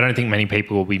 Well, I don't think many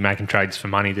people will be making trades for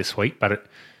money this week, but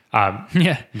but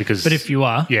if you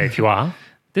are,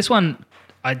 this one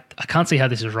I can't see how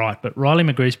this is right. But Riley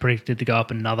McGree's predicted to go up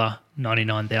another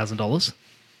 $99,000,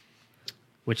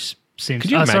 which seems.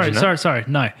 Could you imagine that? Sorry,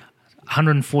 no,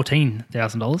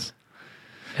 $114,000.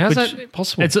 How's that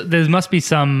possible? There must be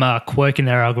some quirk in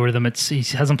their algorithm. He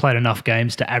hasn't played enough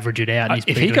games to average it out.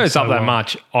 If he goes up that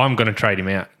much, I'm going to trade him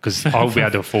out because I'll be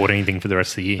able to afford anything for the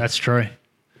rest of the year. That's true.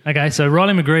 Okay, so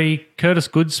Riley McGree, Curtis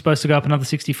Good's supposed to go up another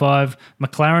 65.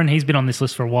 McLaren, he's been on this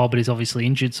list for a while, but he's obviously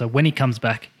injured. So when he comes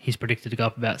back, he's predicted to go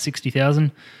up about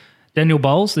 60,000. Daniel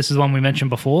Bowles, this is one we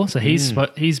mentioned before. So he's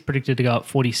predicted to go up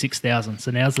 46,000. So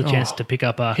now's the chance to pick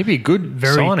up he'd be a good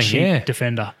very signing, cheap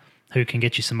defender who can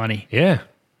get you some money. Yeah.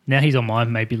 Now he's on my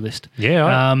maybe list. Yeah,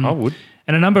 I would.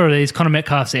 And a number of these, Connor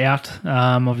Metcalf's out,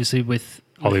 obviously with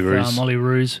Ollie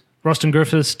Roos. Roston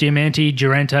Griffiths, Diamante,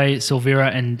 Durante,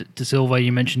 Silvera, and De Silva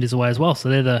you mentioned is away as well. So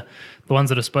they're the ones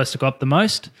that are supposed to go up the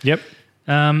most. Yep.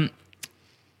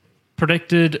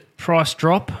 Predicted price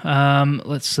drop.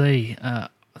 Let's see. I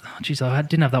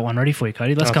didn't have that one ready for you,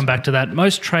 Cody. Let's come back to that.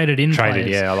 Most traded players.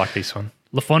 Yeah, I like this one.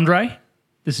 Lafondre,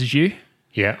 this is you.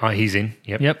 Yeah, he's in.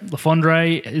 Yep.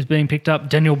 Lafondre is being picked up.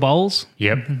 Daniel Bowles.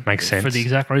 Yep, makes sense. For the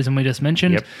exact reason we just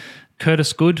mentioned. Yep.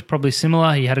 Curtis Good, probably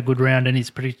similar. He had a good round and he's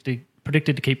predicted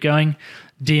to keep going.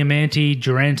 Diamante,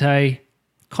 Durante,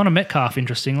 Connor Metcalf,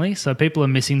 interestingly. So people are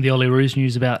missing the Ollie Roos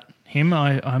news about him,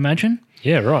 I imagine.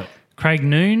 Yeah, right. Craig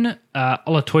Noon,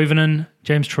 Ola Toivonen,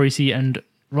 James Troisi, and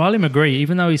Riley McGree.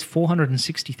 Even though he's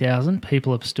 460,000,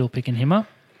 people are still picking him up.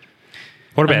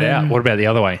 What about out? What about the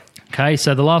other way? Okay,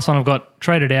 so the last one I've got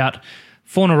traded out,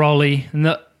 Fornaroli.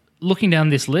 And looking down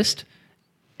this list,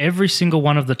 every single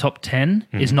one of the top 10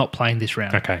 is not playing this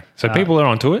round. Okay, so people are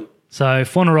onto it? So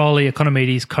Fornaroli,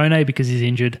 Economides, Kone because he's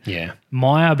injured. Yeah.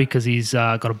 Meyer because he's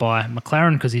got a bye.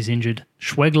 McLaren because he's injured.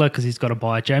 Schwegler because he's got a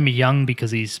bye. Jamie Young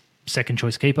because he's second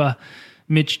choice keeper.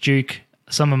 Mitch Duke,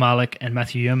 Summer Malik, and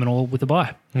Matthew Yeoman all with a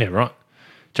bye. Yeah, right.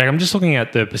 Jake, I'm just looking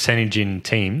at the percentage in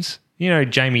teams. You know,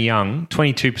 Jamie Young,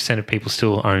 22% of people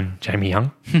still own Jamie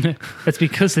Young. That's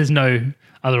because there's no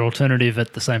other alternative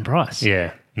at the same price.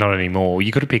 Yeah, not anymore.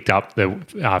 You could have picked up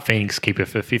the Phoenix keeper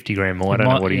for 50 grand more. I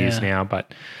don't know what he is now,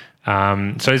 but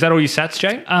so is that all your stats,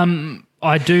 Jay?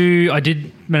 I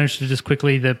did manage to just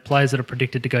quickly the players that are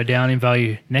predicted to go down in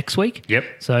value next week. Yep.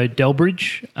 So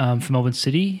Delbridge for Melbourne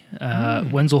City,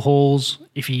 Wenzel Halls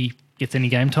if he gets any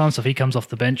game time. So if he comes off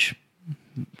the bench,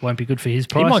 won't be good for his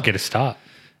price. He might get a start.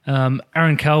 Aaron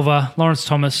Calver, Lawrence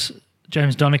Thomas,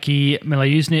 James Donachie, Mile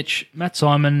Jusnic, Matt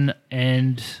Simon,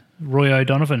 and Roy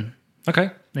O'Donovan. Okay.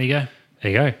 There you go.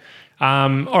 There you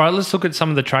All right, let's look at some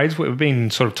of the trades. We've been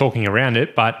sort of talking around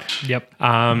it, but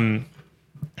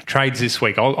trades this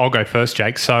week. I'll go first,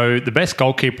 Jake. So the best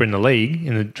goalkeeper in the league,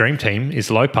 in the dream team,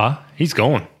 is Lopa. He's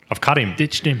gone. I've cut him.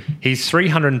 Ditched him. He's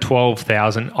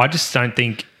 312,000. I just don't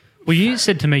think... Well, you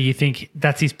said to me you think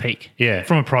that's his peak. Yeah.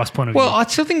 From a price point of view. Well, I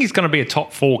still think he's going to be a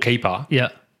top 4 keeper. Yeah.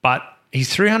 But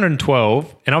he's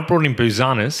 312, and I've brought in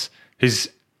Buzanis, who's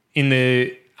in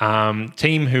the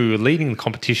team who are leading the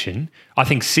competition. I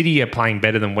think City are playing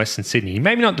better than Western Sydney.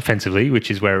 Maybe not defensively, which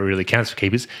is where it really counts for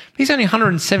keepers. But he's only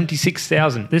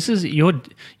 176,000. This is you're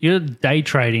day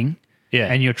trading,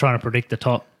 and you're trying to predict the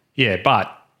top. Yeah,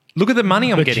 but look at the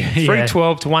money I'm getting.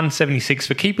 312 to 176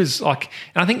 for keepers. And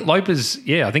I think Lopa's,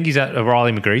 I think he's at a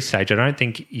Riley McGree stage. I don't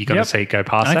think you're going to see it go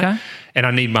past that. And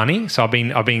I need money, so I've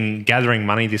been gathering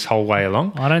money this whole way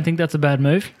along. I don't think that's a bad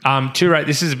move. Toure,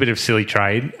 this is a bit of a silly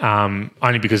trade,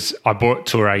 only because I bought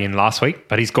Toure in last week,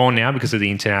 but he's gone now because of the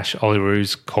international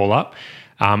Olyroos call-up.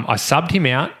 I subbed him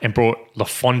out and brought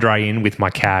Lafondre in with my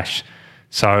cash.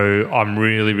 So I'm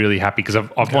really, really happy because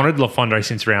I've wanted Lafondre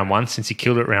since round 1, since he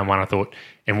killed it round 1, I thought,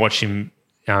 and watched him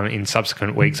in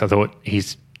subsequent weeks. I thought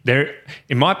he's there.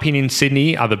 In my opinion,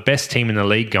 Sydney are the best team in the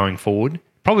league going forward.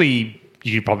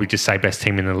 You could probably just say best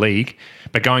team in the league,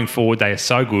 but going forward, they are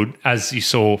so good. As you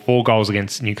saw, 4 goals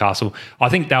against Newcastle. I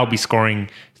think they'll be scoring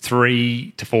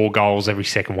 3 to 4 goals every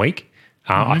second week.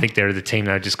 I think they're the team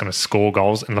that are just going to score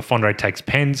goals, and Lafondre takes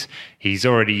pens. He's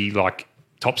already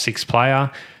top 6 player.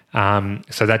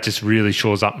 So that just really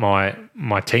shores up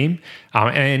my team.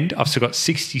 And I've still got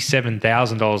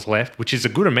 $67,000 left, which is a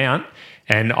good amount.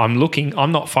 And I'm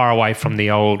not far away from the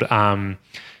old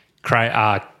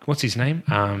what's his name?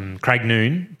 Craig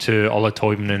Noon to Ola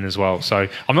Toivonen as well. So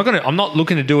I'm not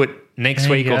looking to do it next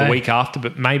week or the week after,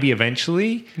 but maybe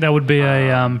eventually. That would be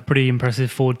a pretty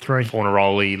impressive forward 3.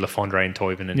 Fornaroli, Lafondre and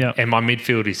Toivonen. Yep. And my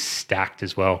midfield is stacked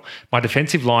as well. My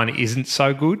defensive line isn't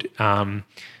so good.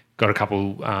 Got a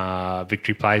couple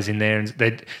victory players in there. And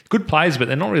they're good players, but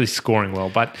they're not really scoring well.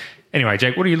 But anyway,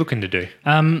 Jake, what are you looking to do?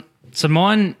 So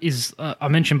mine is, I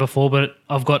mentioned before, but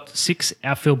I've got 6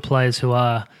 outfield players who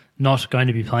are not going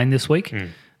to be playing this week.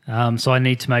 So I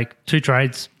need to make 2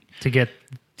 trades to get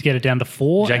it down to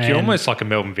 4. Jake, you're almost like a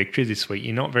Melbourne Victory this week.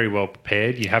 You're not very well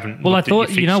prepared. You haven't. Well, I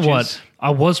thought, you know what? I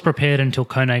was prepared until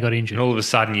Kone got injured. And all of a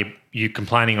sudden, you're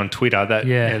complaining on Twitter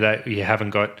that you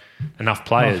haven't got enough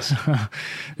players.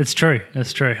 It's true.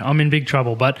 That's true. I'm in big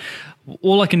trouble. But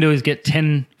all I can do is get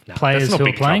 10 players who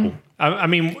are playing. Trouble. I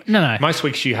mean, no. Most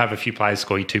weeks you have a few players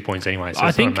score you 2 points anyway. So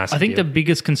I think the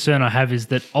biggest concern I have is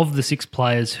that of the 6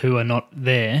 players who are not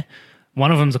there,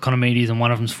 one of them's Economides and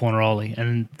one of them's Fornaroli,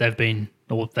 and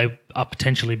they are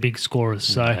potentially big scorers.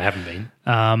 So they haven't been.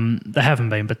 They haven't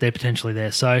been, but they're potentially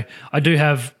there. So I do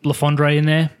have Lafondre in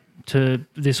there to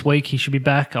this week. He should be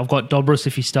back. I've got Dobros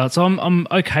if he starts. So I'm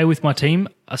okay with my team,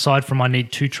 aside from I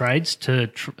need 2 trades to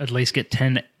at least get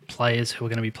 10 players who are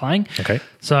going to be playing. Okay.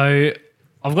 So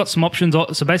I've got some options.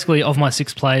 So basically, of my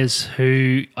 6 players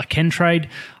who I can trade,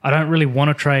 I don't really want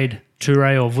to trade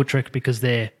Toure or Vutric because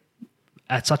they're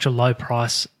at such a low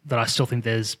price that I still think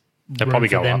there's room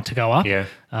for them to go up. Yeah.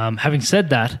 Having said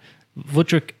that,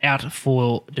 Vutric out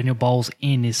for Daniel Bowles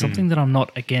in is something that I'm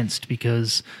not against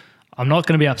because I'm not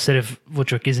going to be upset if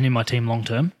Vutric isn't in my team long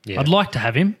term. Yeah. I'd like to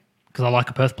have him because I like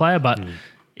a Perth player, but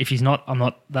if he's not, I'm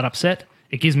not that upset.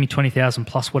 It gives me 20,000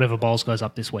 plus whatever Bowles goes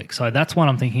up this week. So that's what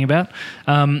I'm thinking about.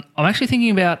 I'm actually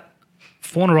thinking about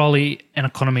Fornaroli and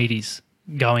Economides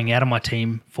going out of my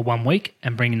team for 1 week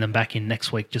and bringing them back in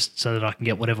next week just so that I can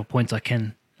get whatever points I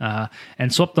can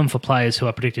and swap them for players who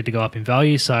are predicted to go up in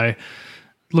value. So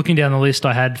looking down the list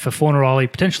I had for Fornaroli,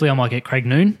 potentially I might get Craig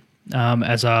Noon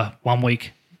as a 1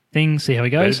 week thing, see how he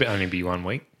goes. But it'll only be 1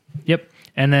 week. Yep.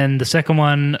 And then the second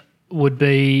one would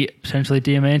be potentially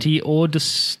Diamanti or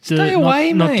stay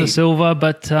away, not De Silva,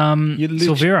 but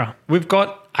Silveira. We've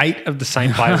got 8 of the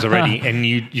same players already, and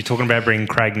you're talking about bringing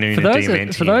Craig Noon and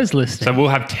Diamanti. For those listening, so we'll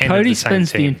have 10 Cody of the same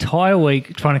spends team. the entire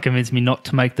week trying to convince me not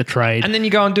to make the trade. And then you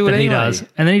go and do it anyway. He does.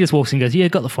 And then he just walks in and goes,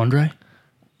 got Lafondre.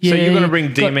 So you're going to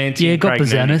bring Diamanti and got Craig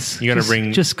Noon. Buzanis. You're going to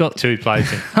bring just got 2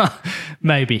 players in.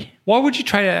 Maybe. Why would you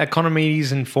trade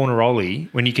Economides and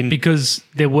Fornaroli when you can... Because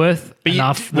they're worth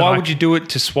enough. Why would you do it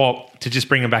to swap, to just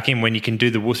bring them back in when you can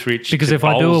do the Wuthridge Because to if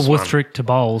I do a Bowles Wuthridge to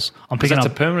Bowles, I'm picking up...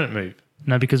 that's a permanent move.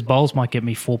 No, because Bowles might get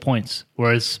me 4 points,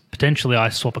 whereas potentially I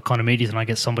swap Economides and I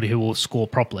get somebody who will score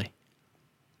properly.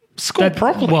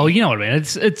 Properly? Well, you know what I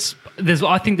mean.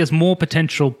 I think there's more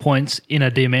potential points in a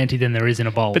Diamanti than there is in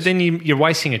a Bowles. But then you're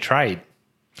wasting a trade.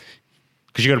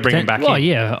 Because you've got to bring him back in. Well,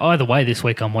 yeah. Either way, this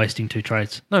week I'm wasting 2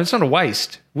 trades. No, it's not a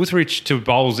waste. Wuthridge to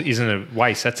Bowles isn't a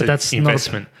waste. That's an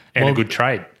investment and a good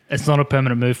trade. it's not a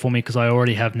permanent move for me because I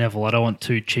already have Neville. I don't want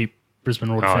 2 cheap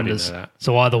Brisbane Roar defenders. I didn't know that.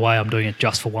 So either way, I'm doing it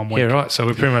just for 1 week. Yeah, right. So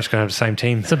we're pretty much going to have the same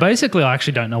team. So basically, I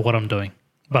actually don't know what I'm doing.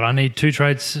 But I need 2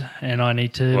 trades and I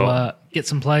need to get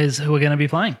some players who are going to be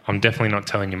playing. I'm definitely not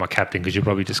telling you my captain because you'll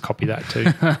probably just copy that too.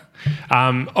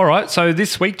 All right. So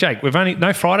this week, Jake, we've only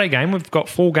no Friday game. We've got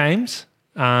 4 games.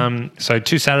 So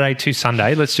 2 Saturday, 2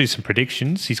 Sunday. Let's do some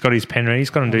predictions. He's got his pen ready. He's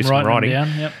got to do some writing.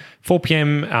 Yep. 4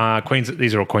 p.m.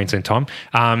 These are all Queensland time.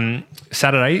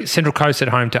 Saturday, Central Coast at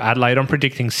home to Adelaide. I'm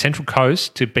predicting Central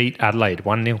Coast to beat Adelaide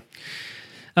 1-0.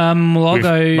 Well, I'll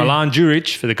go Milan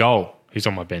Djuric for the goal, who's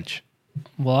on my bench.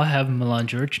 Well, I have Milan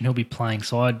Djuric and he'll be playing,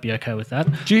 so I'd be okay with that.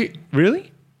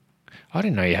 Really? I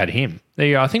didn't know you had him. There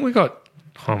you go. I think we got...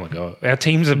 Oh, my God. Our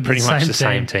teams are pretty much the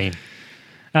same team.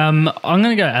 I'm going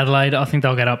to go Adelaide. I think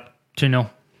they'll get up 2-0.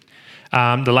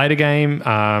 The later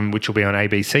game, which will be on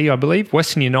ABC, I believe,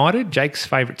 Western United, Jake's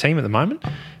favourite team at the moment,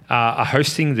 are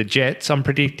hosting the Jets. I'm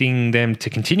predicting them to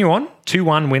continue on.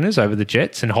 2-1 winners over the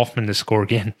Jets and Hoffman to score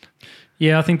again.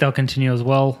 Yeah, I think they'll continue as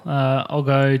well. I'll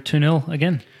go 2-0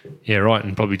 again. Yeah, right,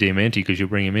 and probably Diamanti because you'll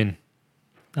bring him in.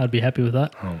 I'd be happy with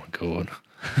that. Oh, my God.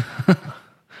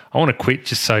 I want to quit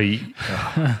just so you...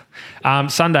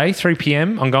 Sunday, 3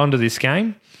 p.m, I'm going to this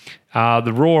game.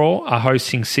 The Roar are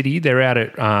hosting City. They're out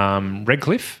at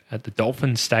Redcliffe at the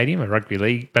Dolphins Stadium, a rugby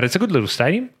league. But it's a good little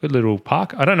stadium, good little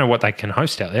park. I don't know what they can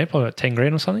host out there, probably about 10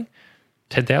 grand or something,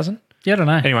 10,000. Yeah, I don't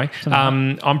know. Anyway,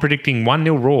 I'm predicting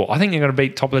 1-0 Roar. I think they're going to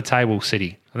beat top of the table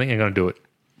City. I think they're going to do it.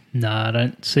 No, I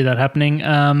don't see that happening.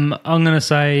 I'm going to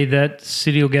say that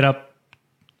City will get up.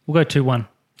 We'll go 2-1.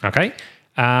 Okay.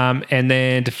 And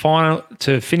then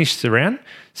to finish the round,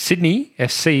 Sydney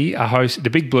FC the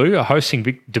Big Blue are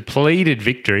hosting depleted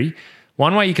Victory.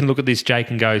 One way you can look at this, Jake,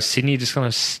 and go, Sydney are just going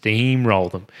to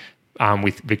steamroll them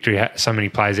with Victory, so many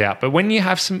players out. But when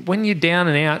you're down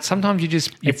and out, sometimes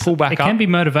you pull back up. It can be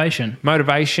motivation.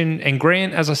 And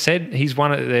Grant, as I said, he's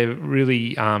one of the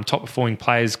really top performing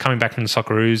players coming back from the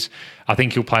Socceroos. I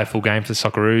think he'll play a full game for the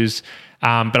Socceroos.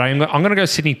 But I'm going to go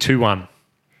Sydney 2-1.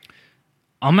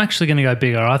 I'm actually going to go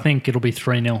bigger. I think it'll be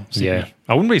 3-0 Sydney. Yeah,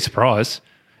 I wouldn't be surprised.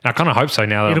 I kind of hope so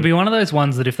now. It'll be one of those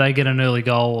ones that if they get an early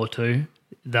goal or 2,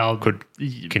 they'll could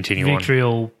continue Victory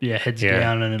on. will heads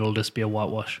down and it'll just be a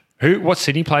whitewash. What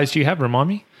Sydney players do you have? Remind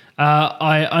me.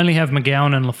 I only have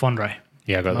McGowan and Lafondre.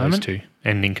 Yeah, I got those 2.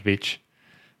 And Ninkovic.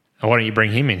 And why don't you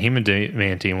bring him in? Him and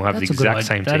Diamanti, and we'll have the exact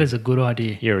same team. That is a good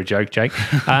idea. You're a joke, Jake.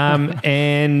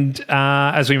 And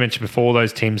as we mentioned before,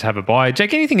 those teams have a bye.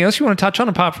 Jake, anything else you want to touch on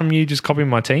apart from you just copying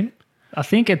my team? I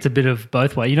think it's a bit of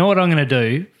both ways. You know what I'm going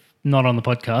to do? Not on the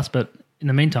podcast, but in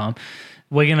the meantime,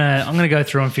 I'm going to go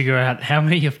through and figure out how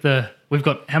many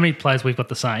players we've got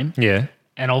the same. Yeah.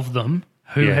 And of them,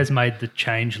 who has made the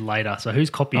change later. So who's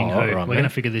copying who? Right, We're going to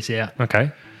figure this out.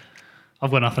 Okay.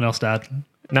 I've got nothing else to add.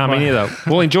 No, me neither.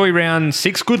 Well, enjoy round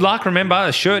 6. Good luck. Remember,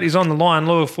 a shirt is on the line,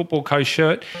 Loyal Football Co.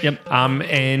 shirt. Yep.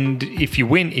 And if you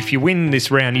win this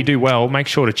round, you do well. Make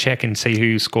sure to check and see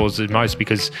who scores the most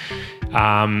because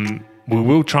we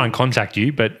will try and contact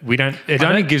you, but we don't. It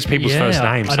only gives people's first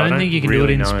names. I don't think you can really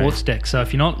do it in Sports Deck. So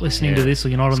if you're not listening to this or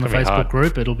you're not on the Facebook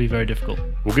group, it'll be very difficult.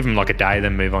 We'll give them like a day,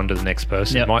 then move on to the next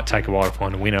person. It might take a while to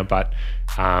find a winner, but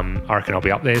I reckon I'll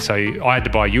be up there. So I had to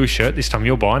buy you a shirt. This time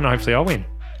you're buying. Hopefully I'll win.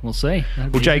 We'll see.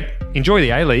 Well, Jake, enjoy the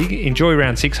A-League. Enjoy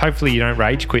round 6. Hopefully you don't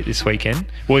rage quit this weekend.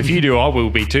 Well, if you do, I will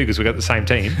be too because we've got the same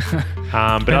team.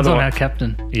 Depends on our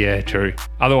captain. Yeah, true.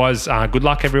 Otherwise, good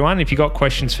luck, everyone. If you got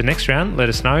questions for next round, let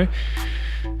us know.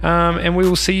 And we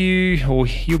will see you, or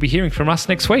you'll be hearing from us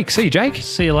next week. See you, Jake.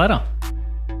 See you later.